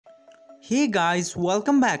Hey guys,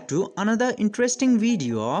 welcome back to another interesting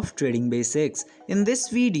video of Trading Basics. In this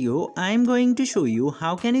video, I am going to show you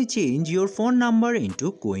how can you change your phone number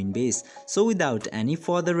into Coinbase. So without any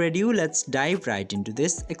further ado, let's dive right into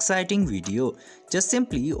this exciting video. Just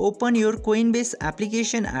simply open your Coinbase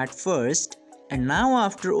application at first. And now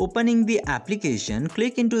after opening the application,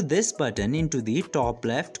 click into this button into the top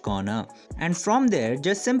left corner. And from there,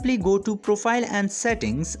 just simply go to Profile and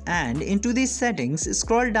Settings, and into the settings,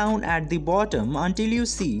 scroll down at the bottom until you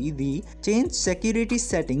see the Change Security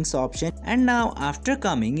Settings option. And now after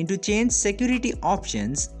coming into Change Security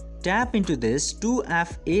Options, tap into this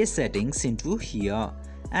 2FA settings into here.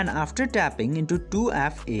 And after tapping into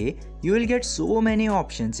 2FA, you will get so many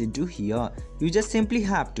options into here. You just simply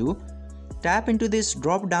have to tap into this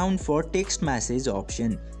drop down for text message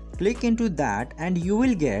option. Click into that and you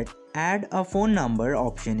will get add a phone number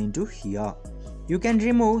option into here. You can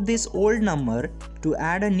remove this old number to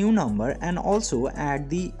add a new number and also add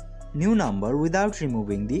the new number without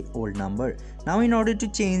removing the old number. Now in order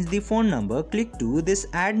to change the phone number, click to this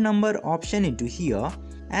add number option into here,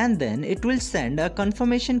 and then it will send a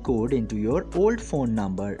confirmation code into your old phone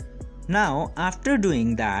number. Now after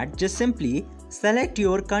doing that, just simply select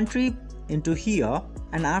your country into here,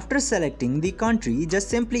 and after selecting the country, just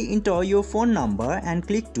simply enter your phone number and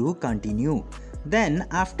click to continue. Then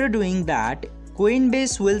after doing that,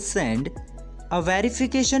 Coinbase will send a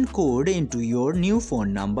verification code into your new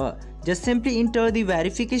phone number. Just simply enter the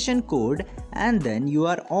verification code and then you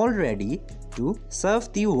are all ready to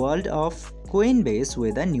serve the world of Coinbase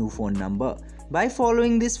with a new phone number. By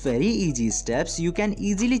following these very easy steps, you can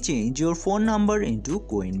easily change your phone number into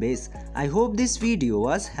Coinbase. I hope this video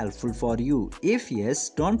was helpful for you. If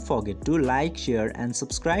yes, don't forget to like, share and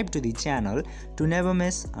subscribe to the channel to never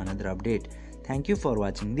miss another update. Thank you for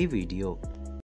watching the video.